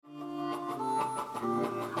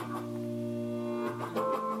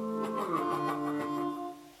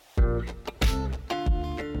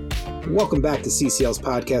Welcome back to CCL's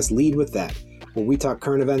podcast, Lead With That, where we talk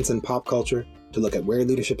current events and pop culture to look at where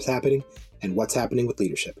leadership is happening and what's happening with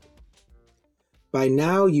leadership. By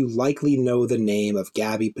now, you likely know the name of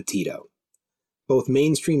Gabby Petito. Both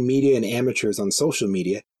mainstream media and amateurs on social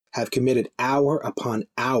media have committed hour upon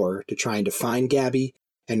hour to trying to find Gabby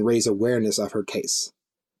and raise awareness of her case.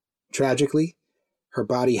 Tragically, her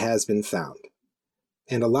body has been found,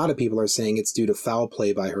 and a lot of people are saying it's due to foul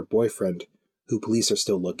play by her boyfriend, who police are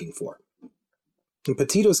still looking for. And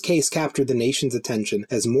Petito's case captured the nation's attention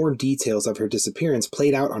as more details of her disappearance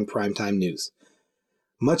played out on primetime news.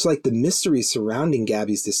 Much like the mystery surrounding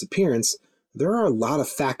Gabby's disappearance, there are a lot of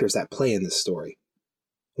factors at play in this story.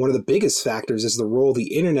 One of the biggest factors is the role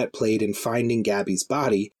the internet played in finding Gabby's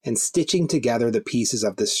body and stitching together the pieces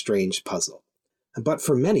of this strange puzzle. But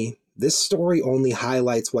for many, this story only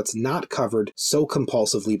highlights what's not covered so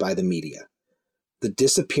compulsively by the media: the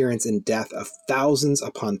disappearance and death of thousands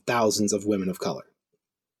upon thousands of women of color.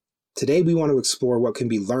 Today, we want to explore what can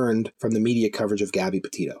be learned from the media coverage of Gabby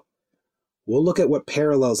Petito. We'll look at what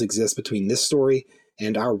parallels exist between this story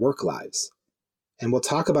and our work lives. And we'll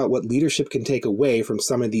talk about what leadership can take away from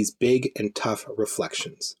some of these big and tough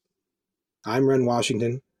reflections. I'm Ren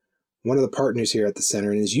Washington, one of the partners here at the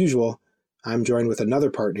Center, and as usual, I'm joined with another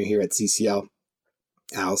partner here at CCL,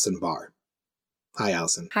 Allison Barr. Hi,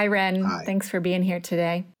 Allison. Hi, Ren. Hi. Thanks for being here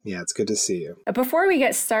today. Yeah, it's good to see you. Before we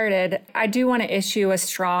get started, I do want to issue a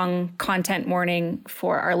strong content warning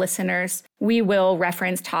for our listeners. We will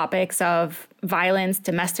reference topics of violence,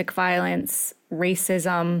 domestic violence,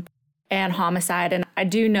 racism, and homicide. And I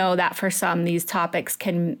do know that for some, these topics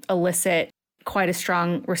can elicit quite a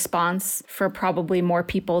strong response for probably more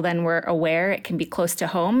people than we're aware. It can be close to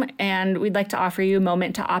home. And we'd like to offer you a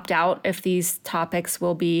moment to opt out if these topics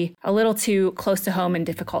will be a little too close to home and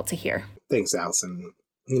difficult to hear. Thanks, Allison.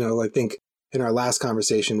 I think in our last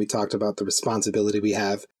conversation, we talked about the responsibility we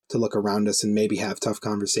have to look around us and maybe have tough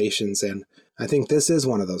conversations. And I think this is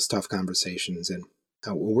one of those tough conversations. And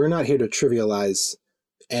we're not here to trivialize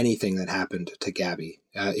anything that happened to Gabby.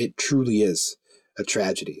 It truly is a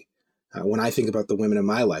tragedy. When I think about the women in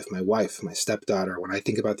my life, my wife, my stepdaughter, when I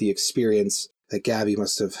think about the experience that Gabby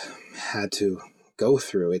must have had to go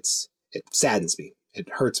through, it saddens me. It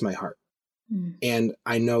hurts my heart. And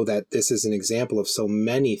I know that this is an example of so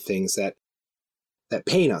many things that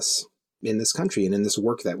pain us in this country and in this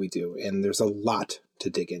work that we do. And there's a lot to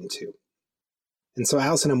dig into. And so,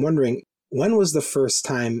 Allison, I'm wondering, when was the first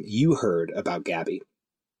time you heard about Gabby?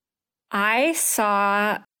 I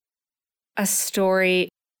saw a story.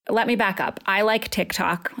 Let me back up. I like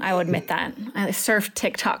TikTok. I'll admit that. I surf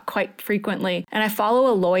TikTok quite frequently. And I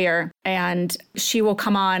follow a lawyer, and she will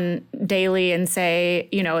come on daily and say,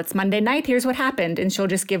 it's Monday night, here's what happened. And she'll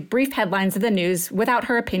just give brief headlines of the news without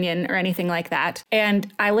her opinion or anything like that.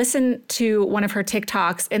 And I listened to one of her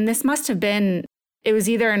TikToks, and this must have been, it was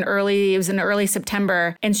in early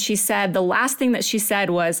September. And she said, the last thing that she said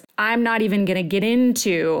was, I'm not even going to get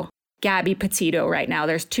into Gabby Petito right now.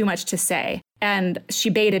 There's too much to say. And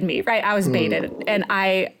she baited me, right? I was baited. And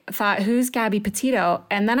I thought, who's Gabby Petito?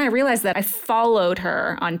 And then I realized that I followed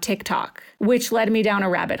her on TikTok, which led me down a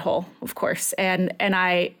rabbit hole, of course. And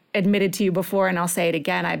I admitted to you before, and I'll say it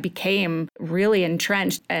again, I became really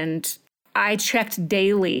entrenched. And I checked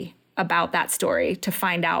daily about that story to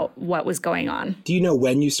find out what was going on. Do you know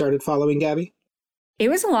when you started following Gabby? It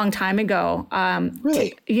was a long time ago.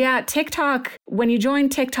 Really? Yeah, TikTok, when you join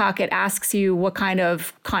TikTok, it asks you what kind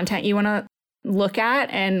of content you want to look at.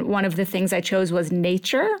 And one of the things I chose was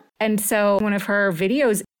nature. And so one of her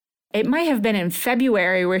videos, it might have been in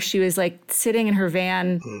February, where she was like sitting in her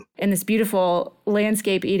van in this beautiful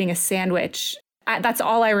landscape eating a sandwich. That's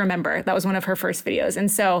all I remember. That was one of her first videos.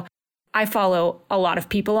 And so I follow a lot of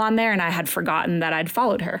people on there, and I had forgotten that I'd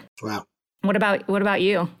followed her. Wow. What about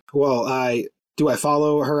you? Well, do I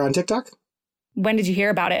follow her on TikTok? When did you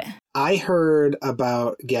hear about it? I heard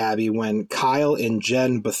about Gabby when Kyle and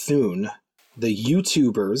Jen Bethune, the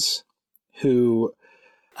YouTubers who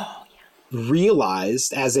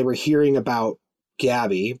realized as they were hearing about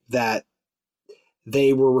Gabby that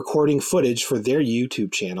they were recording footage for their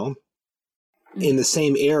YouTube channel in the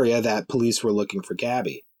same area that police were looking for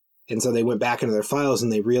Gabby. And so they went back into their files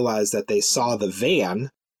and they realized that they saw the van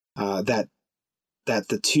that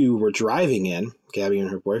the two were driving in, Gabby and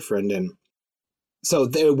her boyfriend. And so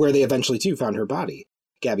where they eventually too found her body,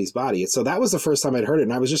 Gabby's body. So that was the first time I'd heard it.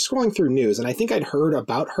 And I was just scrolling through news, and I think I'd heard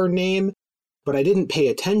about her name, but I didn't pay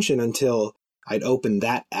attention until I'd opened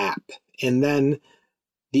that app. And then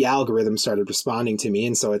the algorithm started responding to me.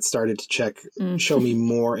 And so it started to show me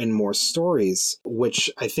more and more stories, which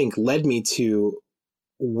I think led me to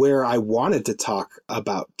where I wanted to talk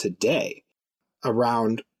about today,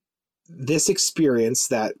 around this experience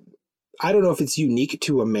that I don't know if it's unique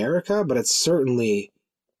to America, but it certainly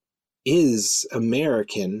is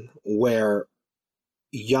American, where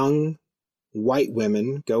young white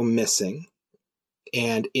women go missing,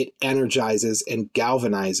 and it energizes and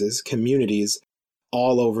galvanizes communities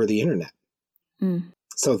all over the internet.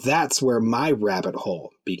 So that's where my rabbit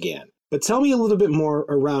hole began. But tell me a little bit more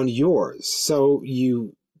around yours. So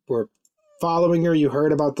you were following her, you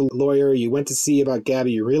heard about the lawyer, you went to see about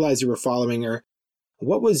Gabby, you realized you were following her.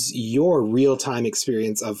 What was your real-time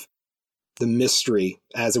experience of the mystery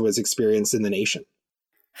as it was experienced in the nation?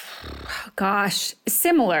 Gosh,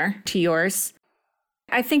 similar to yours.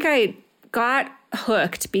 I think I got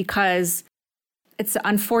hooked because it's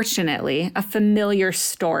unfortunately a familiar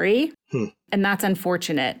story, and that's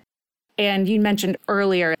unfortunate. And you mentioned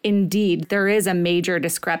earlier, indeed, there is a major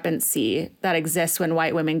discrepancy that exists when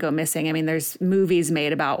white women go missing. I mean, there's movies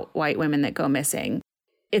made about white women that go missing.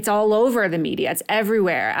 It's all over the media. It's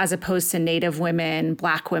everywhere, as opposed to Native women,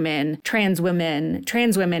 Black women, trans women.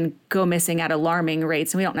 Trans women go missing at alarming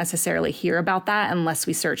rates, and we don't necessarily hear about that unless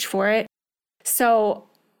we search for it. So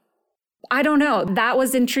I don't know. That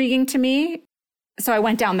was intriguing to me. So I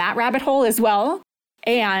went down that rabbit hole as well.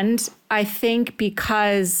 And I think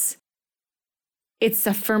because it's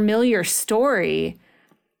a familiar story,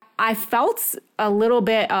 I felt a little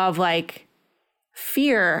bit of like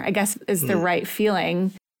fear, I guess is the right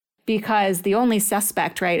feeling, because the only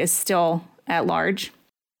suspect, right, is still at large.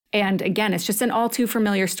 And again, it's just an all too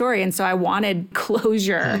familiar story. And so I wanted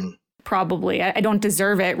closure, probably. I don't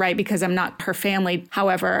deserve it, right, because I'm not her family.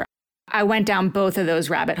 However, I went down both of those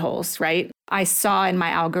rabbit holes, right? I saw in my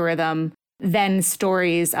algorithm then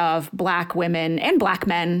stories of Black women and Black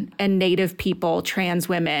men and Native people, trans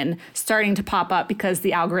women starting to pop up because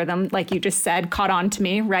the algorithm, like you just said, caught on to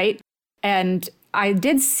me, right? And I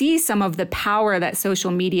did see some of the power that social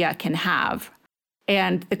media can have.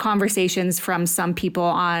 And the conversations from some people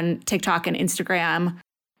on TikTok and Instagram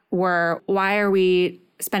were, why are we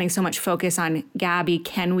spending so much focus on Gabby?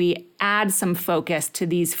 Can we add some focus to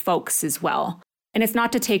these folks as well? And it's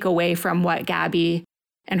not to take away from what Gabby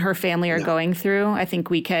and her family are going through. I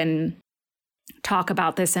think we can talk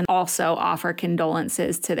about this and also offer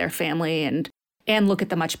condolences to their family and look at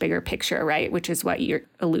the much bigger picture, right? Which is what you're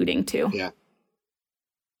alluding to. Yeah.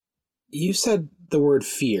 You said the word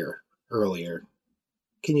fear earlier.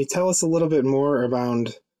 Can you tell us a little bit more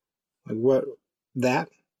around what that?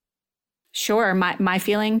 Sure. My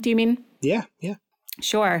feeling, do you mean? Yeah.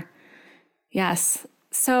 Sure. Yes.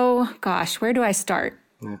 So, gosh, where do I start?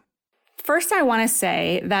 Yeah. First, I want to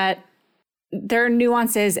say that there are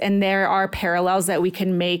nuances and there are parallels that we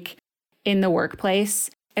can make in the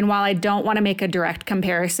workplace. And while I don't want to make a direct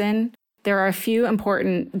comparison, there are a few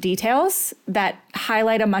important details that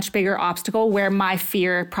highlight a much bigger obstacle where my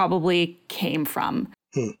fear probably came from.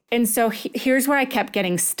 And so here's where I kept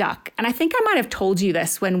getting stuck. And I think I might have told you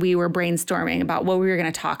this when we were brainstorming about what we were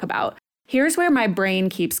going to talk about. Here's where my brain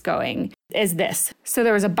keeps going, is this. So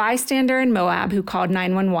there was a bystander in Moab who called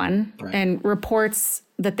 911 and reports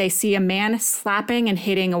that they see a man slapping and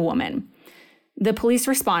hitting a woman. The police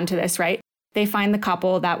respond to this, right? They find the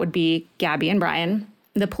couple, that would be Gabby and Brian.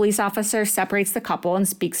 The police officer separates the couple and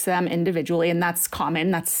speaks to them individually, and that's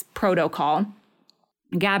common, that's protocol.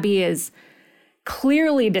 Gabby is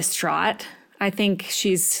clearly distraught. I think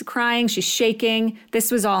she's crying, she's shaking.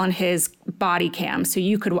 This was all in his body cam, so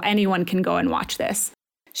anyone can go and watch this.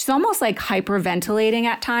 She's almost like hyperventilating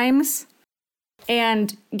at times.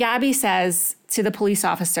 And Gabby says to the police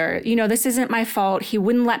officer, this isn't my fault. He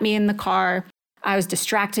wouldn't let me in the car. I was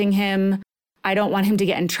distracting him. I don't want him to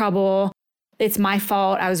get in trouble. It's my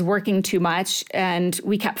fault. I was working too much, and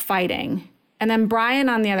we kept fighting. And then Brian,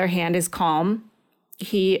 on the other hand, is calm.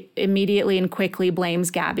 He immediately and quickly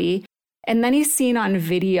blames Gabby. And then he's seen on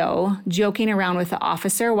video joking around with the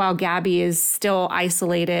officer while Gabby is still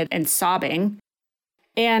isolated and sobbing.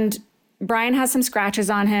 And Brian has some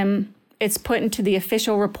scratches on him. It's put into the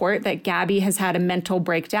official report that Gabby has had a mental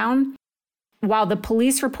breakdown, while the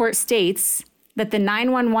police report states that the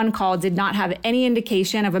 911 call did not have any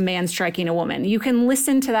indication of a man striking a woman. You can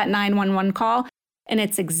listen to that 911 call, and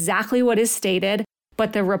it's exactly what is stated,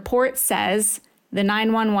 but the report says the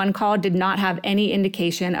 911 call did not have any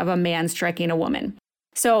indication of a man striking a woman.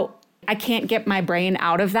 So I can't get my brain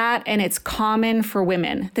out of that, and it's common for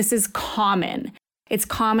women. This is common. It's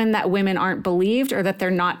common that women aren't believed or that they're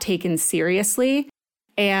not taken seriously,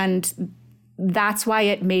 and that's why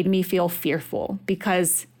it made me feel fearful,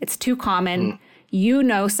 because it's too common. You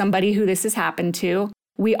know somebody who this has happened to.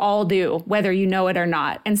 We all do, whether you know it or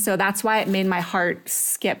not. And so that's why it made my heart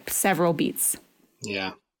skip several beats.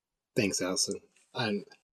 Yeah. Thanks, Allison. And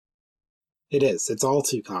it's all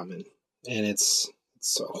too common. And it's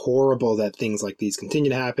horrible that things like these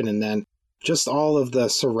continue to happen. And then just all of the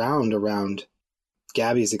surround around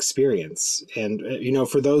Gabby's experience. And,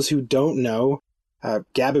 for those who don't know,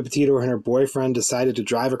 Gabby Petito and her boyfriend decided to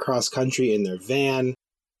drive across country in their van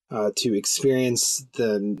to experience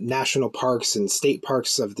the national parks and state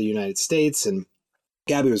parks of the United States. And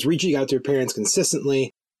Gabby was reaching out to her parents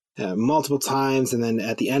consistently, multiple times. And then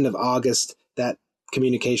at the end of August, that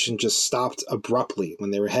communication just stopped abruptly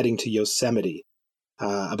when they were heading to Yosemite.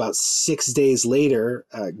 About 6 days later,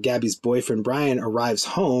 Gabby's boyfriend, Brian, arrives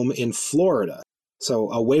home in Florida.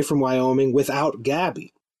 So away from Wyoming without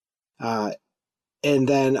Gabby. And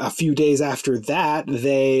then a few days after that,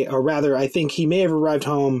 I think he may have arrived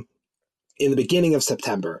home in the beginning of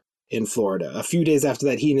September in Florida. A few days after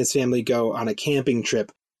that, he and his family go on a camping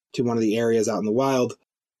trip to one of the areas out in the wild.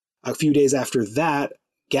 A few days after that,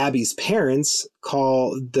 Gabby's parents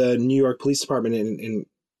call the New York Police Department and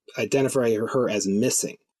identify her as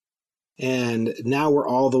missing. And now we're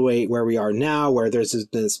all the way where we are now, where there's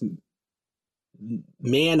this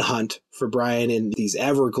manhunt for Brian in these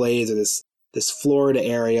Everglades or this Florida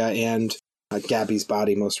area, and Gabby's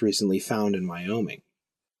body most recently found in Wyoming.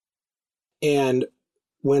 And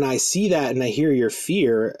when I see that and I hear your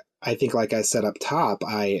fear, I think, like I said up top,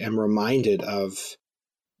 I am reminded of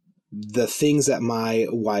the things that my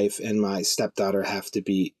wife and my stepdaughter have to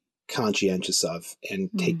be conscientious of and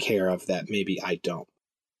take care of that maybe I don't.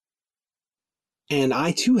 And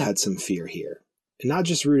I too had some fear here, and not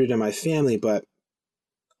just rooted in my family, but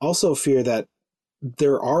also fear that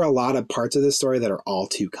there are a lot of parts of this story that are all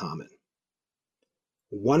too common.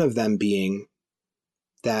 One of them being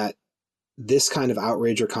that this kind of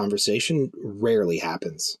outrage or conversation rarely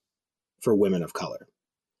happens for women of color.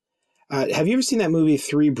 Have you ever seen that movie,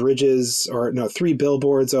 Three Billboards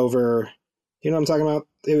Over? You know what I'm talking about?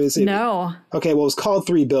 No. Okay, well, it was called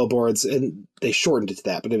Three Billboards, and they shortened it to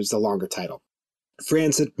that, but it was the longer title.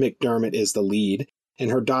 Frances McDermott is the lead,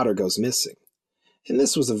 and her daughter goes missing. And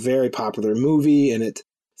this was a very popular movie, and it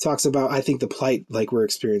talks about, I think, the plight like we're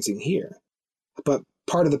experiencing here. But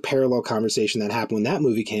part of the parallel conversation that happened when that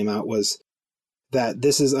movie came out was that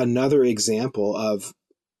this is another example of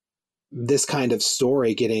this kind of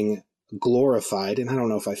story getting glorified. And I don't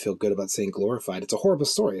know if I feel good about saying glorified. It's a horrible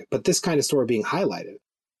story. But this kind of story being highlighted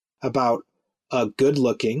about a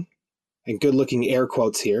good-looking air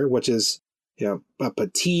quotes here, which is, a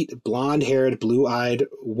petite, blonde-haired, blue-eyed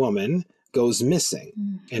woman goes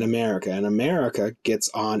missing in America, and America gets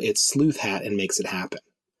on its sleuth hat and makes it happen.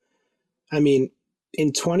 I mean,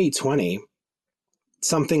 in 2020,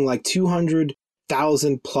 something like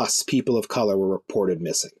 200,000 plus people of color were reported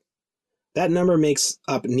missing. That number makes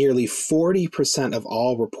up nearly 40% of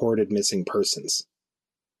all reported missing persons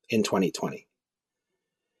in 2020.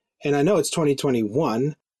 And I know it's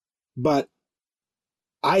 2021, but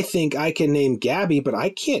I think I can name Gabby, but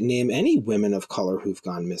I can't name any women of color who've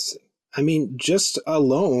gone missing. I mean, just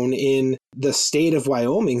alone in the state of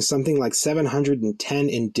Wyoming, something like 710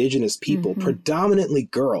 indigenous people, predominantly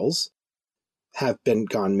girls, have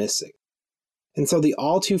gone missing. And so the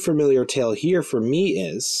all too familiar tale here for me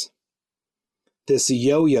is this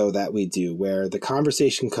yo-yo that we do, where the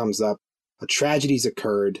conversation comes up, a tragedy's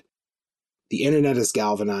occurred, the internet is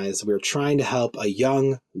galvanized, we're trying to help a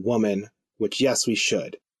young woman, which yes, we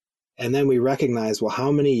should. And then we recognize, well,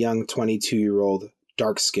 how many young 22-year-old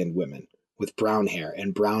dark-skinned women with brown hair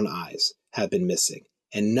and brown eyes have been missing,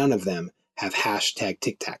 and none of them have hashtag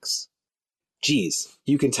TikToks. Geez,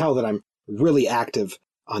 you can tell that I'm really active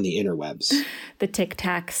on the interwebs. The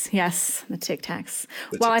TikToks, yes, the TikToks.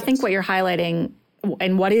 Well, I think what you're highlighting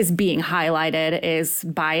and what is being highlighted is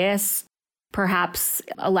bias, perhaps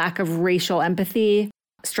a lack of racial empathy,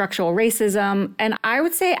 structural racism, and I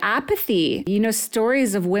would say apathy.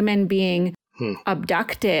 Stories of women being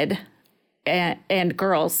abducted and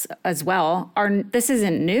girls as well this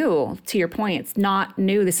isn't new. To your point, it's not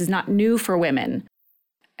new. This is not new for women.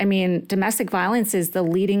 I mean, domestic violence is the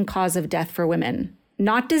leading cause of death for women,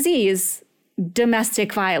 not disease,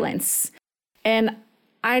 domestic violence. And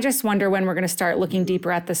I just wonder when we're going to start looking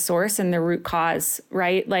deeper at the source and the root cause,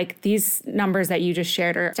 right? Like these numbers that you just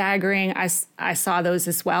shared are staggering. I saw those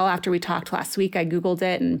as well after we talked last week. I Googled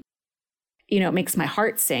it and, it makes my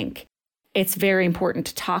heart sink. It's very important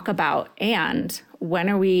to talk about. And when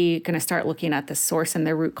are we going to start looking at the source and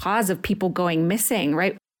the root cause of people going missing,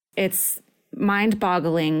 right? It's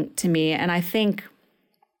mind-boggling to me. And I think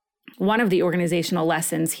one of the organizational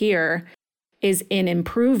lessons here is in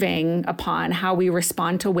improving upon how we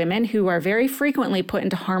respond to women who are very frequently put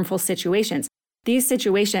into harmful situations. These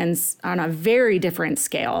situations on a very different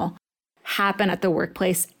scale happen at the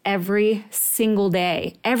workplace every single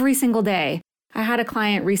day. Every single day. I had a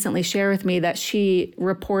client recently share with me that she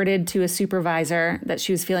reported to a supervisor that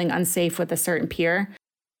she was feeling unsafe with a certain peer,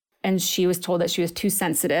 and she was told that she was too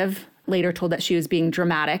sensitive, later told that she was being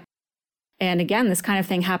dramatic. And again, this kind of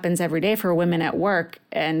thing happens every day for women at work,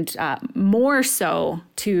 and more so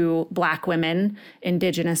to Black women,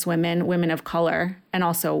 Indigenous women, women of color, and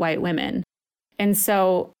also white women. And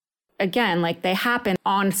so, again, like they happen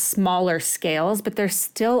on smaller scales, but there's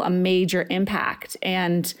still a major impact.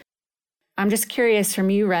 And I'm just curious from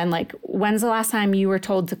you, Ren, like when's the last time you were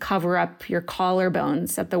told to cover up your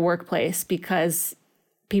collarbones at the workplace because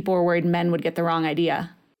people were worried men would get the wrong idea?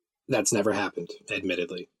 That's never happened,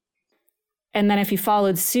 admittedly. And then if you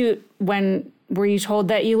followed suit, when were you told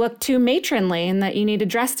that you looked too matronly and that you need to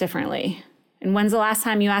dress differently? And when's the last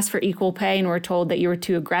time you asked for equal pay and were told that you were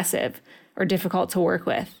too aggressive or difficult to work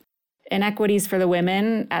with? Inequities for the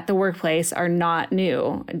women at the workplace are not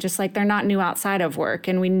new, just like they're not new outside of work.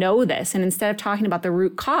 And we know this. And instead of talking about the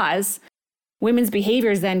root cause, women's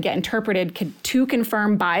behaviors then get interpreted to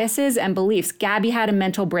confirm biases and beliefs. Gabby had a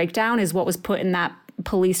mental breakdown is what was put in that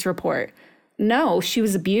police report. No, she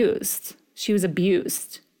was abused. She was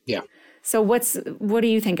abused. Yeah. So what do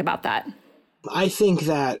you think about that? I think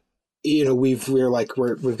that, we've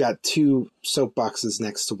got two soapboxes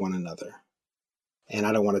next to one another. And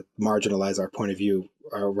I don't want to marginalize our point of view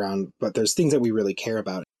around, but there's things that we really care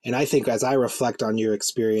about. And I think as I reflect on your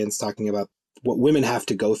experience talking about what women have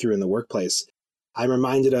to go through in the workplace, I'm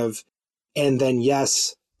reminded of, and then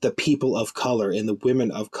yes, the people of color and the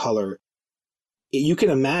women of color. You can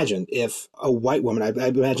imagine if a white woman, I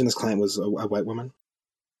imagine this client was a white woman.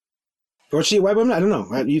 Was she a white woman? I don't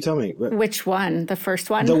know. You tell me. Which one? The first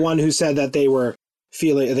one? The one who said that they were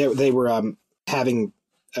feeling, they were having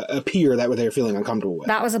a peer that they were feeling uncomfortable with.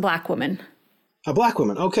 That was a Black woman. A Black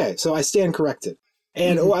woman. Okay. So I stand corrected.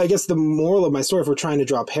 And I guess the moral of my story, if we're trying to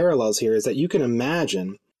draw parallels here, is that you can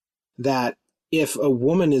imagine that if a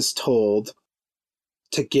woman is told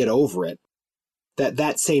to get over it,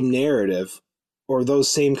 that same narrative or those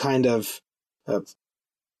same kind of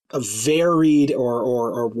varied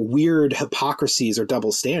or weird hypocrisies or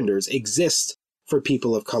double standards exist for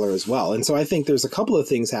people of color as well. And so I think there's a couple of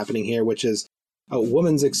things happening here, which is a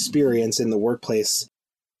woman's experience in the workplace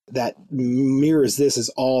that mirrors this is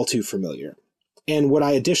all too familiar. And what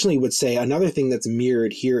I additionally would say, another thing that's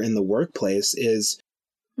mirrored here in the workplace is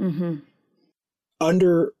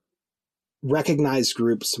under recognized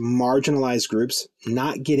groups, marginalized groups,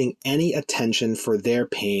 not getting any attention for their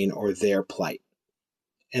pain or their plight.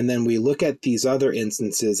 And then we look at these other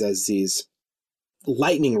instances as these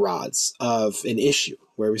lightning rods of an issue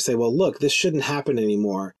where we say, well, look, this shouldn't happen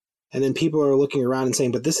anymore. And then people are looking around and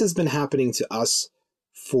saying, but this has been happening to us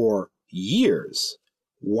for years.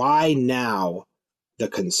 Why now the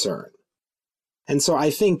concern? And so I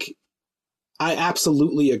think I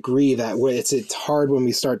absolutely agree that it's hard when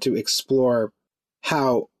we start to explore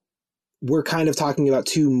how we're kind of talking about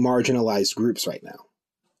two marginalized groups right now.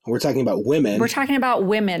 We're talking about women. We're talking about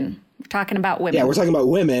women. We're talking about women. Yeah, we're talking about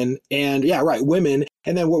women. And yeah, right, women.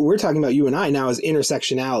 And then what we're talking about, you and I now, is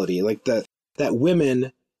intersectionality, like that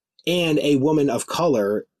women and a woman of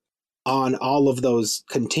color on all of those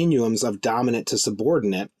continuums of dominant to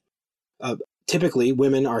subordinate. Typically,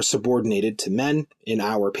 women are subordinated to men in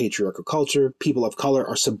our patriarchal culture. People of color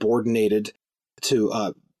are subordinated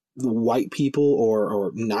to white people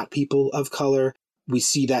or not people of color. We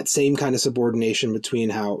see that same kind of subordination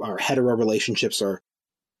between how our hetero relationships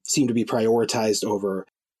seem to be prioritized over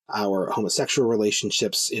our homosexual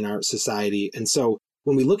relationships in our society. And so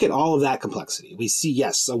when we look at all of that complexity, we see,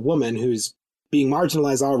 yes, a woman who's being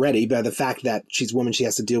marginalized already by the fact that she's a woman, she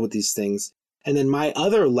has to deal with these things. And then my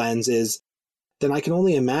other lens is, then I can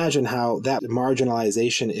only imagine how that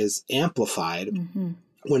marginalization is amplified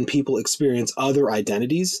when people experience other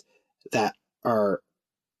identities that are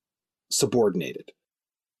subordinated.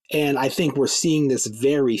 And I think we're seeing this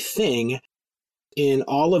very thing in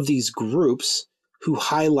all of these groups who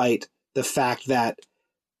highlight the fact that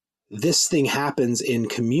this thing happens in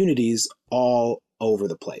communities all over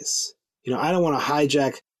the place. I don't want to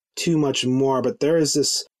hijack too much more, but there is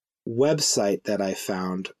this website that I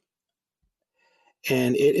found,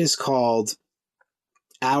 and it is called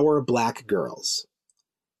Our Black Girls.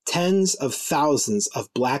 Tens of thousands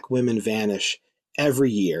of Black women vanish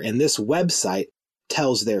every year, and this website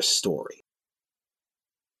tells their story.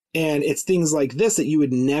 And it's things like this that you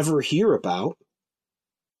would never hear about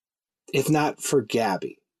if not for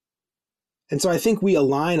Gabby. And so I think we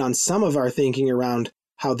align on some of our thinking around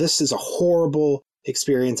how this is a horrible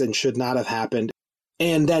experience and should not have happened.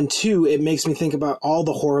 And then, too, it makes me think about all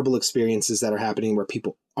the horrible experiences that are happening where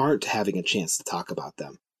people aren't having a chance to talk about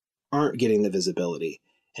them, aren't getting the visibility,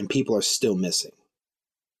 and people are still missing.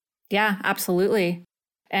 Yeah, absolutely.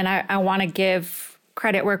 And I want to give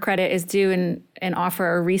credit where credit is due and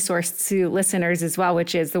offer a resource to listeners as well,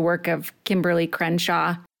 which is the work of Kimberly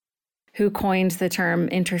Crenshaw, who coined the term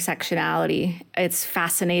intersectionality. It's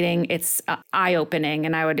fascinating. It's eye-opening.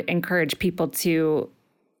 And I would encourage people to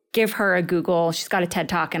give her a Google. She's got a TED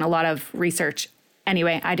Talk and a lot of research.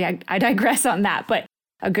 Anyway, I digress on that, but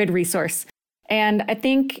a good resource. And I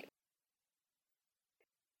think,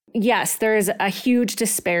 yes, there is a huge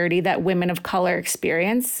disparity that women of color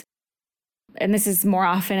experience. And this is more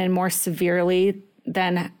often and more severely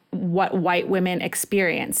than what white women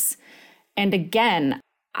experience. And again,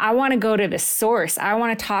 I want to go to the source. I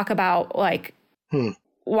want to talk about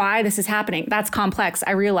why this is happening. That's complex.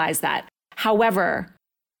 I realize that. However,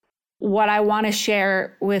 what I want to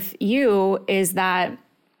share with you is that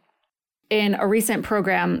in a recent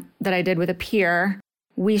program that I did with a peer,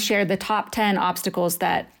 we shared the top 10 obstacles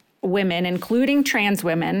that women, including trans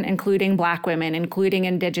women, including Black women, including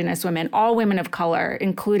Indigenous women, all women of color,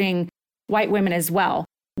 including white women as well,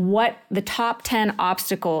 what the top 10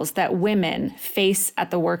 obstacles that women face at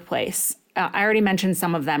the workplace. I already mentioned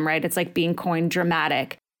some of them, right? It's like being coined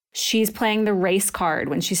dramatic. She's playing the race card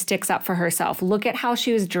when she sticks up for herself. Look at how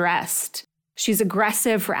she was dressed. She's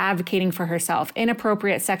aggressive for advocating for herself.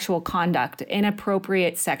 Inappropriate sexual conduct,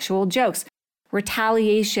 inappropriate sexual jokes,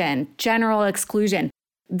 retaliation, general exclusion.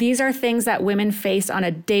 These are things that women face on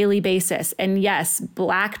a daily basis. And yes,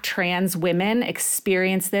 Black trans women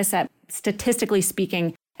experience this at, statistically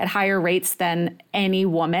speaking, at higher rates than any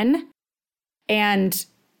woman. And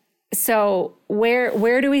so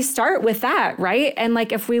where do we start with that, right? And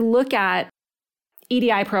like if we look at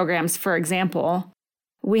EDI programs, for example,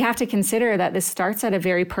 we have to consider that this starts at a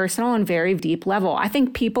very personal and very deep level. I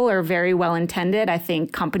think people are very well-intended. I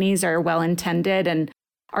think companies are well-intended and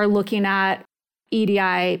are looking at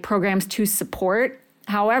EDI programs to support.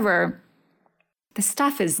 However, the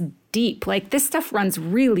stuff is deep. Like this stuff runs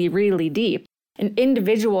really, really deep. And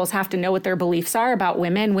individuals have to know what their beliefs are about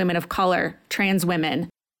women, women of color, trans women,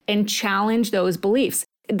 and challenge those beliefs.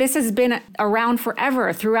 This has been around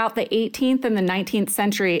forever, throughout the 18th and the 19th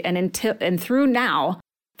century and through now.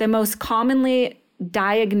 The most commonly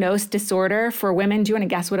diagnosed disorder for women, do you want to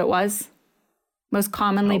guess what it was? Most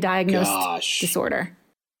commonly diagnosed disorder.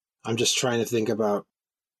 I'm just trying to think about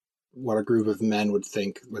what a group of men would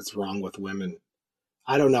think was wrong with women.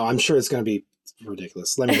 I don't know. I'm sure it's going to be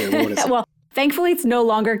ridiculous. Let me hear what is it? Well, thankfully, it's no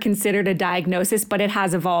longer considered a diagnosis, but it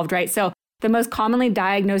has evolved, right? So the most commonly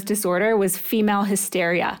diagnosed disorder was female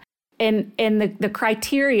hysteria. And the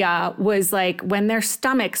criteria was like when their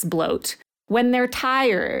stomachs bloat, when they're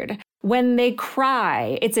tired, when they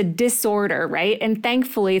cry. It's a disorder, right? And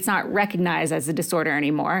thankfully, it's not recognized as a disorder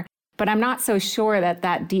anymore. But I'm not so sure that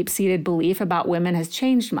that deep-seated belief about women has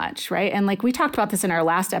changed much, right? And like we talked about this in our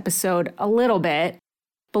last episode a little bit,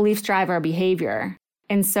 beliefs drive our behavior.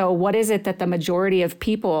 And so what is it that the majority of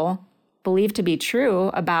people believe to be true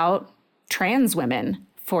about trans women,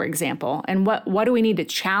 for example? And what do we need to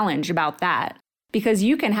challenge about that? Because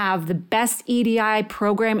you can have the best EDI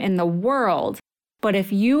program in the world, but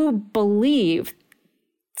if you believe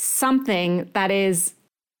something that is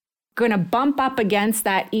going to bump up against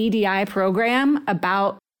that EDI program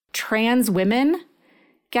about trans women,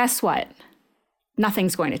 guess what?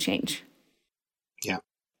 Nothing's going to change. Yeah.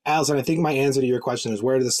 Allison, I think my answer to your question is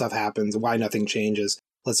where this stuff happens, why nothing changes.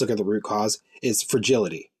 Let's look at the root cause. Is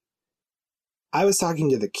fragility. I was talking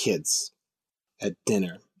to the kids at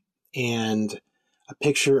dinner, and a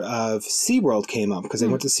picture of SeaWorld came up because they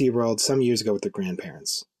went to SeaWorld some years ago with their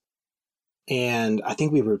grandparents. And I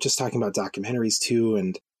think we were just talking about documentaries too,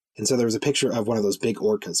 and so there was a picture of one of those big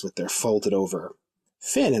orcas with their folded over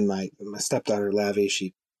fin, and my stepdaughter Lavi,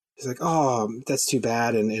 she's like, oh, that's too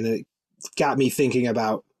bad. And it got me thinking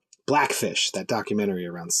about Blackfish, that documentary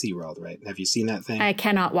around SeaWorld, right? Have you seen that thing? I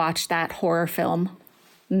cannot watch that horror film.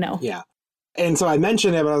 No. Yeah. And so I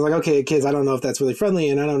mentioned it, but I was like, okay, kids, I don't know if that's really friendly,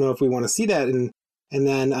 and I don't know if we want to see that. And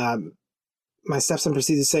then my stepson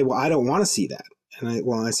proceeded to say, well, I don't want to see that. And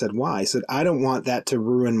I said, why? I said, I don't want that to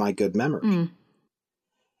ruin my good memory.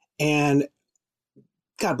 And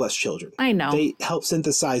God bless children. I know. They help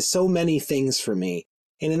synthesize so many things for me.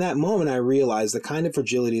 And in that moment, I realized the kind of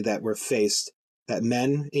fragility that we're faced, that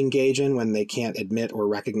men engage in when they can't admit or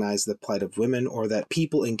recognize the plight of women, or that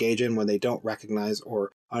people engage in when they don't recognize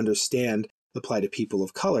or understand the plight of people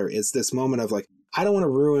of color, is this moment of like, I don't want to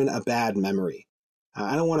ruin a bad memory.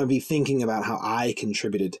 I don't want to be thinking about how I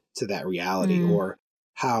contributed to that reality or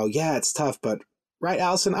how, yeah, it's tough, but right,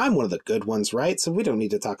 Allison, I'm one of the good ones, right? So we don't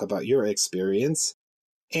need to talk about your experience.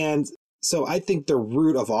 And so I think the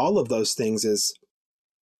root of all of those things is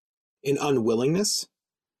an unwillingness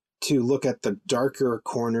to look at the darker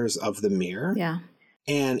corners of the mirror. Yeah.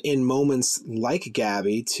 And in moments like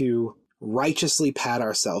Gabby, to righteously pat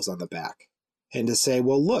ourselves on the back and to say,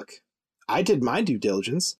 well, look, I did my due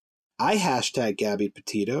diligence. I hashtag Gabby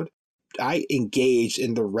Petitoed. I engaged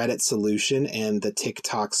in the Reddit solution and the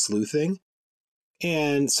TikTok sleuthing.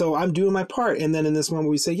 And so I'm doing my part. And then in this moment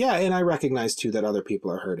we say, yeah, and I recognize too that other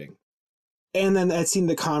people are hurting. And then it seemed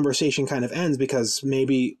the conversation kind of ends because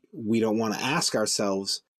maybe we don't want to ask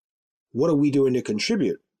ourselves, what are we doing to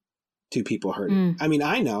contribute to people hurting? I mean,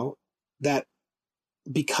 I know that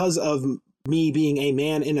because of me being a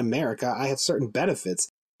man in America, I have certain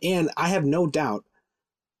benefits. And I have no doubt,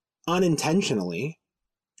 unintentionally,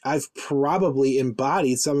 I've probably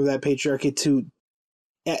embodied some of that patriarchy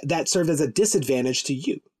that served as a disadvantage to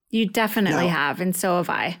you. You definitely have, and so have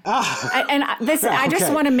I. I just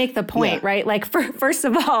Okay. want to make the point, right? Like, first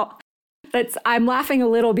of all, I'm laughing a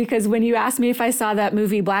little because when you asked me if I saw that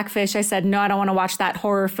movie Blackfish, I said, no, I don't want to watch that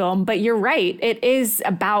horror film. But you're right. It is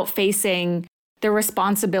about facing the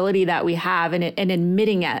responsibility that we have and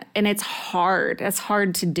admitting it. And it's hard. It's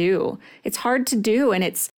hard to do. It's hard to do. And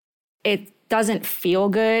it doesn't feel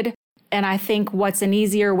good. And I think what's an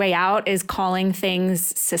easier way out is calling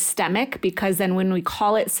things systemic, because then when we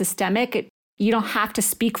call it systemic, you don't have to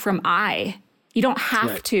speak from I. You don't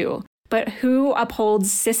have to. But who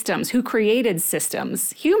upholds systems? Who created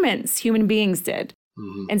systems? Humans. Human beings did.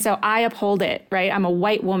 And so I uphold it, right? I'm a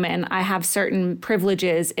white woman. I have certain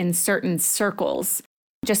privileges in certain circles,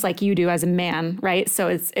 just like you do as a man, right? So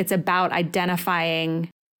it's about identifying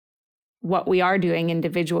what we are doing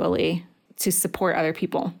individually to support other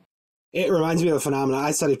people. It reminds me of a phenomenon.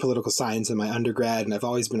 I studied political science in my undergrad, and I've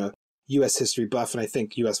always been a U.S. history buff, and I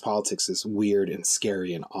think U.S. politics is weird and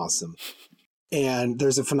scary and awesome. And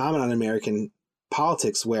there's a phenomenon in American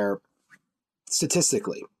politics where,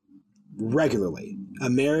 statistically, regularly,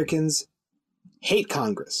 Americans hate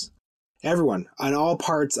Congress. Everyone on all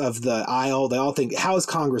parts of the aisle, they all think, how's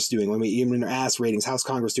Congress doing? When we even ask ratings, how's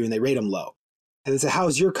Congress doing? They rate them low. And they say,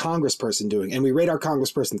 how's your congressperson doing? And we rate our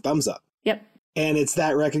congressperson thumbs up. Yep. And it's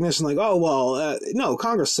that recognition like, oh, well, no,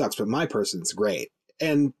 Congress sucks, but my person's great.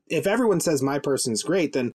 And if everyone says my person's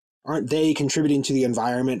great, then aren't they contributing to the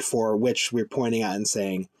environment for which we're pointing at and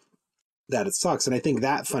saying that it sucks? And I think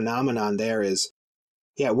that phenomenon there is,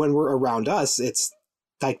 yeah, when we're around us, it's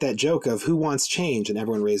like that joke of who wants change and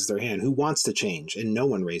everyone raises their hand. Who wants to change and no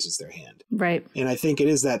one raises their hand. Right. And I think it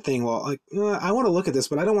is that thing, well, like, I want to look at this,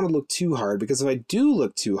 but I don't want to look too hard, because if I do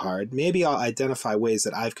look too hard, maybe I'll identify ways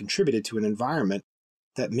that I've contributed to an environment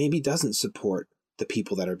that maybe doesn't support the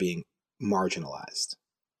people that are being marginalized.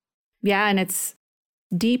 Yeah, and it's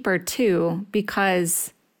deeper too,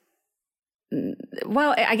 because,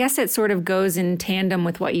 well, I guess it sort of goes in tandem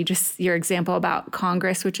with what your example about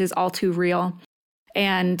Congress, which is all too real.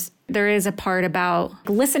 And there is a part about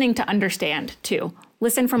listening to understand too.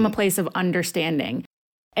 Listen from a place of understanding.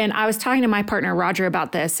 And I was talking to my partner, Roger,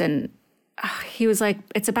 about this, and he was like,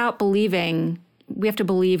 it's about believing. We have to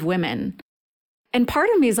believe women. And part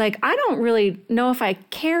of me is like, I don't really know if I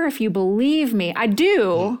care if you believe me. I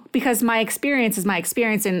do, because my experience is my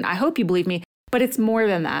experience, and I hope you believe me. But it's more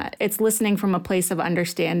than that. It's listening from a place of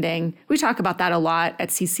understanding. We talk about that a lot at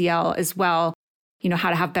CCL as well, you know, how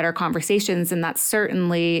to have better conversations. And that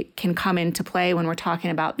certainly can come into play when we're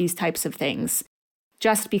talking about these types of things.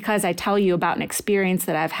 Just because I tell you about an experience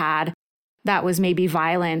that I've had that was maybe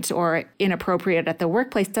violent or inappropriate at the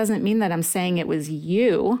workplace doesn't mean that I'm saying it was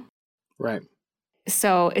you. Right.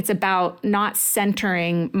 So it's about not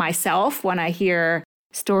centering myself when I hear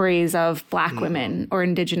stories of Black women or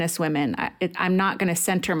Indigenous women. I'm not going to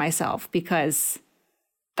center myself, because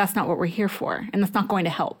that's not what we're here for. And that's not going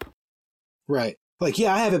to help. Right. Like,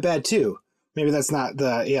 yeah, I have it bad too. Maybe that's not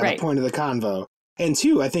the point of the convo. And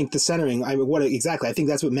two, I think the centering, I think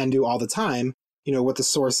that's what men do all the time. You know, what the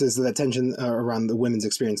source is of that tension around the women's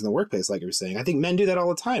experience in the workplace, like you were saying. I think men do that all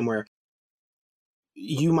the time, where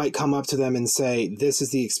you might come up to them and say, this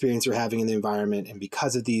is the experience you're having in the environment, and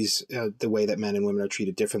because of these, the way that men and women are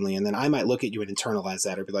treated differently. And then I might look at you and internalize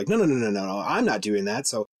that, or be like, no, I'm not doing that.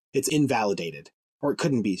 So it's invalidated, or it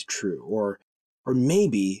couldn't be true, or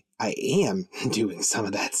maybe I am doing some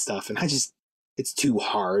of that stuff, and it's too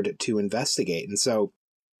hard to investigate. And so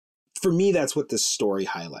for me, that's what this story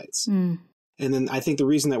highlights. And then I think the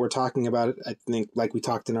reason that we're talking about it, I think, like we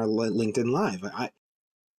talked in our LinkedIn Live,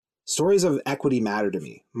 Stories of equity matter to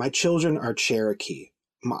me. My children are Cherokee.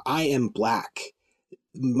 I am Black.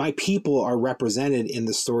 My people are represented in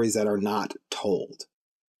the stories that are not told.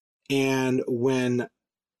 And when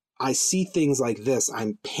I see things like this,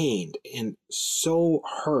 I'm pained and so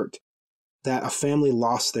hurt that a family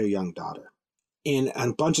lost their young daughter in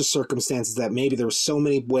a bunch of circumstances that maybe there were so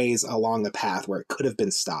many ways along the path where it could have been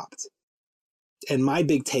stopped. And my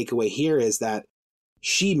big takeaway here is that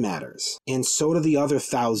she matters, and so do the other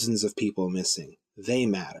thousands of people missing. They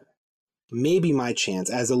matter. Maybe my chance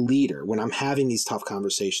as a leader, when I'm having these tough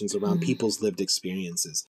conversations around people's lived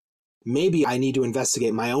experiences, maybe I need to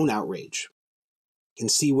investigate my own outrage and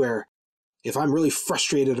see where, if I'm really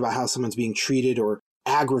frustrated about how someone's being treated or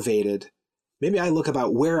aggravated, maybe I look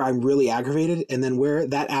about where I'm really aggravated and then where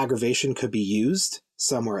that aggravation could be used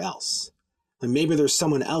somewhere else. And maybe there's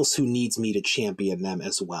someone else who needs me to champion them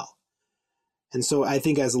as well. And so I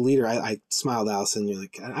think as a leader, I smiled, Allison, you're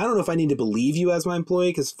like, I don't know if I need to believe you as my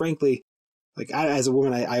employee, because frankly, as a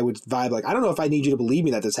woman, I would vibe like, I don't know if I need you to believe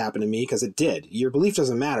me that this happened to me, because it did. Your belief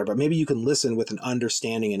doesn't matter, but maybe you can listen with an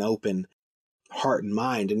understanding and open heart and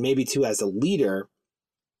mind. And maybe too, as a leader,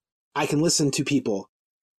 I can listen to people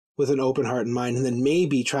with an open heart and mind, and then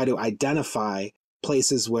maybe try to identify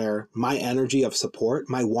places where my energy of support,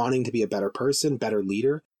 my wanting to be a better person, better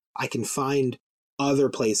leader, I can find other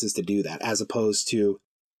places to do that, as opposed to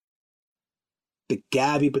the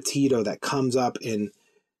Gabby Petito that comes up and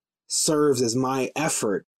serves as my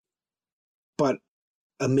effort, but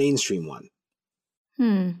a mainstream one.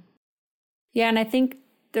 Yeah, and I think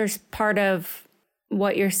there's part of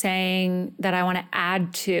what you're saying that I want to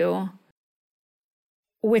add to,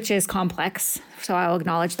 which is complex. So I'll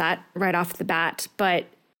acknowledge that right off the bat. But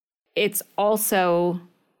it's also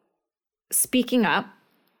speaking up,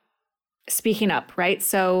 right?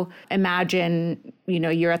 So imagine,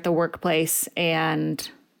 you're at the workplace and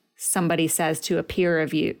somebody says to a peer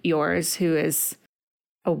of yours who is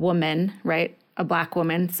a woman, right? A Black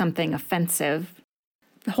woman, something offensive.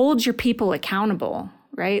 Hold your people accountable,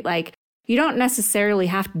 right? Like, you don't necessarily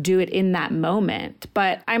have to do it in that moment,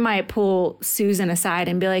 but I might pull Susan aside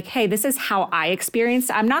and be like, hey, this is how I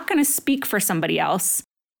experienced it. I'm not going to speak for somebody else,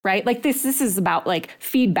 right? Like this is about like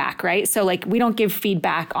feedback, right? So like we don't give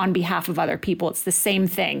feedback on behalf of other people. It's the same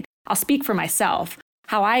thing. I'll speak for myself.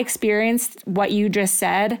 How I experienced what you just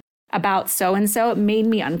said about so-and-so, it made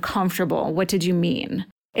me uncomfortable. What did you mean?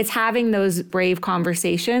 It's having those brave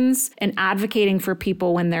conversations and advocating for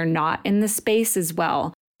people when they're not in the space as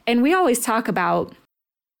well. And we always talk about,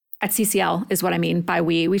 at CCL is what I mean by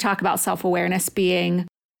we talk about self-awareness being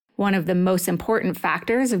one of the most important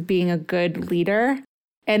factors of being a good leader.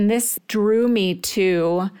 And this drew me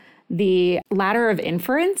to the ladder of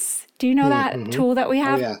inference. Do you know that tool that we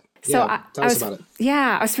have? Oh, yeah. So Tell us about it.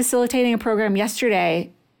 Yeah, I was facilitating a program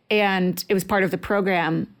yesterday and it was part of the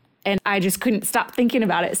program and I just couldn't stop thinking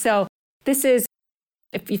about it. So this is,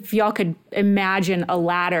 if y'all could imagine a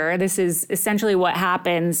ladder, this is essentially what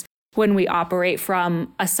happens when we operate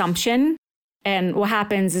from assumption. And what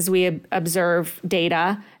happens is we observe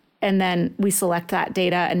data and then we select that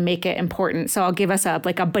data and make it important. So I'll give us a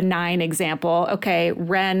benign example. Okay,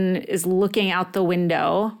 Ren is looking out the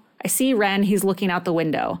window. I see Ren, he's looking out the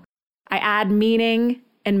window. I add meaning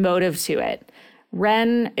and motive to it.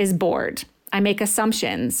 Ren is bored. I make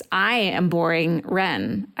assumptions. I am boring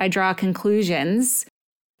Ren. I draw conclusions.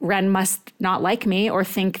 Ren must not like me or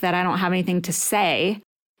think that I don't have anything to say.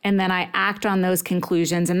 And then I act on those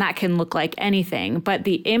conclusions, and that can look like anything. But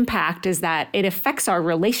the impact is that it affects our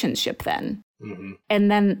relationship then. Mm-hmm.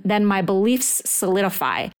 And then my beliefs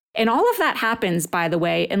solidify. And all of that happens, by the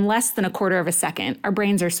way, in less than a quarter of a second. Our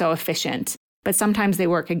brains are so efficient, but sometimes they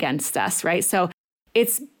work against us, right? So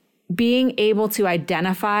it's being able to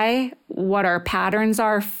identify what our patterns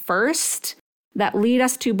are first that lead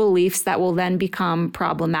us to beliefs that will then become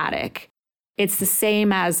problematic. It's the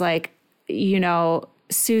same as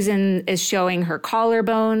Susan is showing her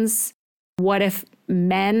collarbones. What if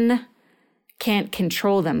men can't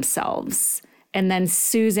control themselves? And then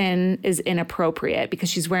Susan is inappropriate because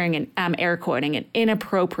she's wearing I'm air quoting, an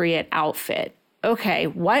inappropriate outfit. Okay,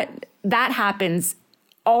 that happens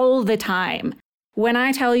all the time. When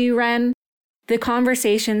I tell you, Ren, the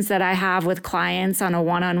conversations that I have with clients on a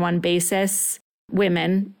one-on-one basis,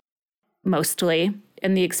 women mostly,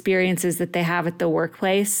 and the experiences that they have at the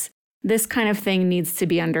workplace, this kind of thing needs to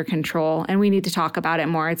be under control. And we need to talk about it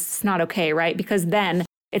more. It's not okay, right? Because then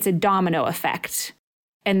it's a domino effect.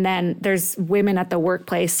 And then there's women at the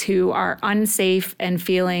workplace who are unsafe and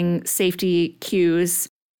feeling safety cues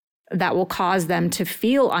that will cause them to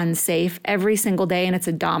feel unsafe every single day. And it's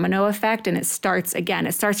a domino effect. And it starts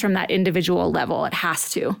from that individual level. It has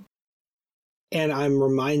to. And I'm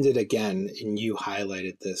reminded again, and you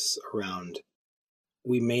highlighted this around,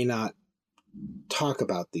 we may not talk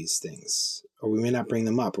about these things, or we may not bring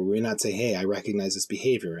them up, or we may not say, hey, I recognize this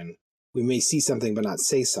behavior. And we may see something but not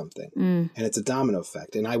say something. And it's a domino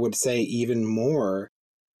effect. And I would say even more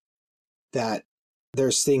that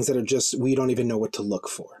there's things that are just, we don't even know what to look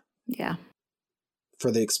for. Yeah.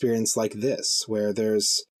 For the experience like this, where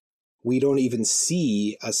we don't even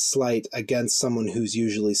see a slight against someone who's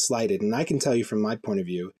usually slighted. And I can tell you from my point of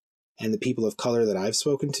view, and the people of color that I've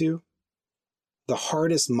spoken to, the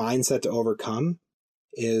hardest mindset to overcome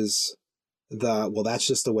is well, that's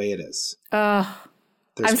just the way it is.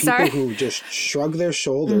 There's people who just shrug their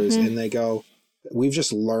shoulders and they go, we've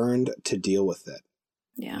just learned to deal with it.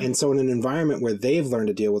 Yeah. And so in an environment where they've learned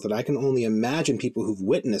to deal with it, I can only imagine people who've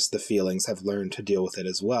witnessed the feelings have learned to deal with it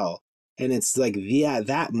as well. And it's like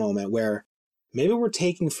that moment where maybe we're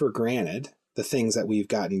taking for granted the things that we've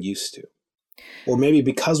gotten used to. Or maybe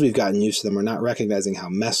because we've gotten used to them, we're not recognizing how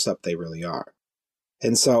messed up they really are.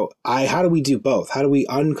 And so how do we do both? How do we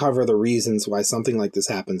uncover the reasons why something like this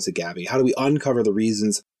happens to Gabby? How do we uncover the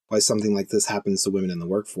reasons why something like this happens to women in the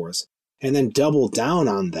workforce? And then double down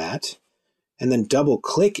on that, and then double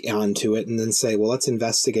click onto it, and then say, well, let's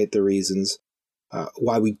investigate the reasons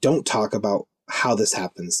why we don't talk about how this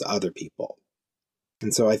happens to other people.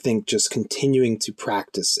 And so I think just continuing to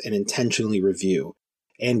practice and intentionally review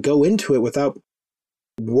and go into it without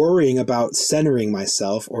worrying about centering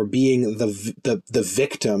myself or being the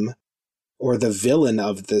victim or the villain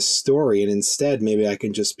of this story. And instead, maybe I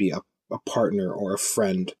can just be a partner or a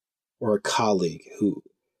friend or a colleague who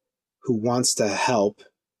wants to help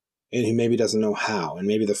and who maybe doesn't know how. And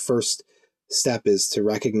maybe the first step is to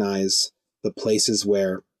recognize the places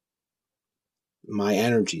where my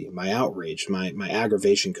energy, my outrage, my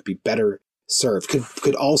aggravation could be better served,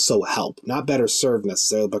 could also help. Not better served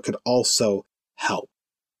necessarily, but could also help.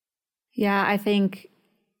 Yeah, I think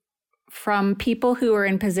from people who are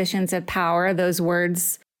in positions of power, those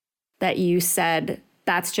words that you said,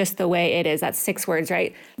 that's just the way it is. That's 6 words,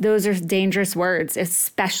 right? Those are dangerous words,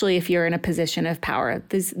 especially if you're in a position of power.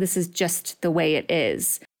 This is just the way it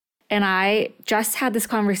is. And I just had this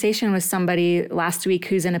conversation with somebody last week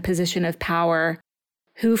who's in a position of power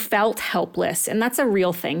who felt helpless. And that's a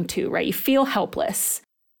real thing too, right? You feel helpless.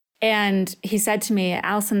 And he said to me,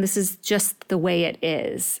 Allison, this is just the way it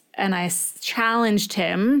is. And I challenged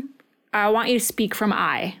him. I want you to speak from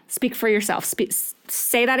I. Speak for yourself.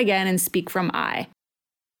 Say that again and speak from I.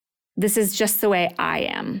 This is just the way I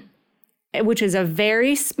am, which is a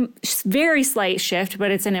very, very slight shift,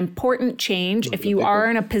 but it's an important change. If you are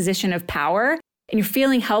in a position of power and you're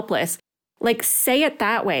feeling helpless, like say it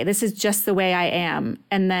that way. This is just the way I am.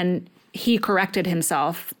 And then he corrected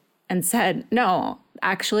himself and said, no,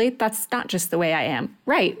 actually, that's not just the way I am.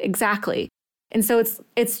 Right, exactly. And so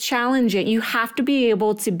it's challenging. You have to be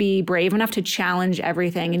able to be brave enough to challenge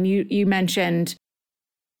everything. And you mentioned,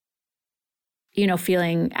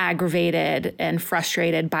 feeling aggravated and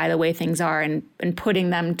frustrated by the way things are and putting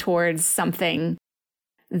them towards something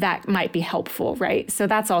that might be helpful, right? So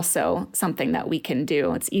that's also something that we can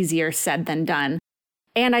do. It's easier said than done.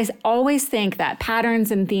 And I always think that patterns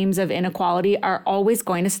and themes of inequality are always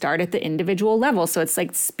going to start at the individual level. So it's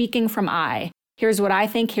like speaking from I. Here's what I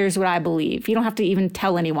think. Here's what I believe. You don't have to even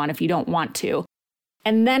tell anyone if you don't want to.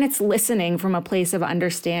 And then it's listening from a place of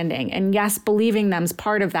understanding. And yes, believing them's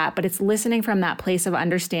part of that, but it's listening from that place of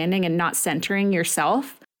understanding and not centering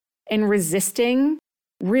yourself and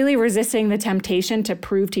really resisting the temptation to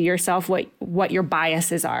prove to yourself what your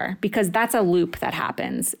biases are, because that's a loop that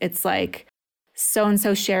happens. It's like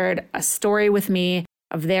so-and-so shared a story with me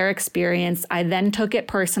of their experience. I then took it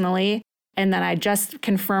personally, and then I just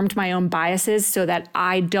confirmed my own biases so that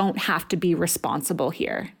I don't have to be responsible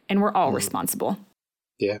here. And we're all responsible.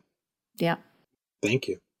 Yeah. Yeah. Thank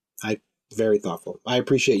you. Very thoughtful. I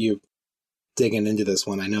appreciate you digging into this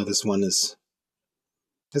one. I know this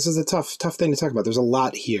is a tough thing to talk about. There's a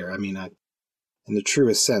lot here. I mean, in the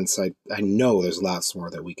truest sense, I know there's lots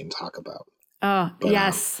more that we can talk about. Oh,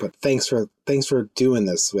 yes. But thanks for doing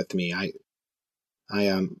this with me.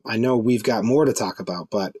 I know we've got more to talk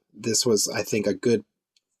about, but this was, I think, a good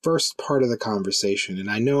first part of the conversation.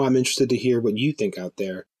 And I know I'm interested to hear what you think out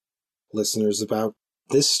there, listeners, about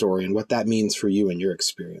this story and what that means for you and your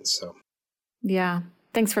experience. So, yeah.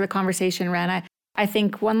 Thanks for the conversation, Ren. I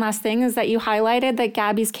think one last thing is that you highlighted that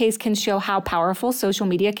Gabby's case can show how powerful social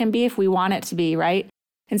media can be if we want it to be, right?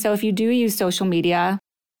 And so if you do use social media,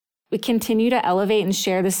 we continue to elevate and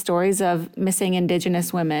share the stories of missing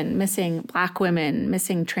Indigenous women, missing Black women,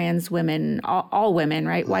 missing trans women, all women,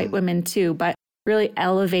 right? White women too, but really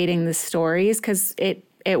elevating the stories because it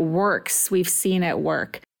it works. We've seen it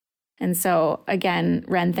work. And so again,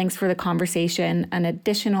 Ren, thanks for the conversation. An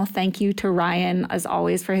additional thank you to Ryan, as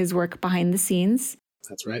always, for his work behind the scenes.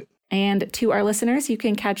 That's right. And to our listeners, you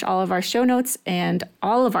can catch all of our show notes and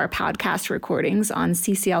all of our podcast recordings on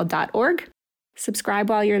ccl.org. Subscribe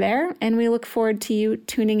while you're there, and we look forward to you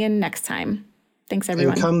tuning in next time. Thanks,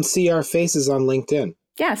 everyone. And come see our faces on LinkedIn.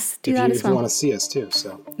 Yes, do that as well. If you want to see us too.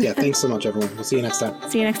 So yeah, thanks so much, everyone. We'll see you next time.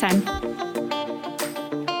 See you next time.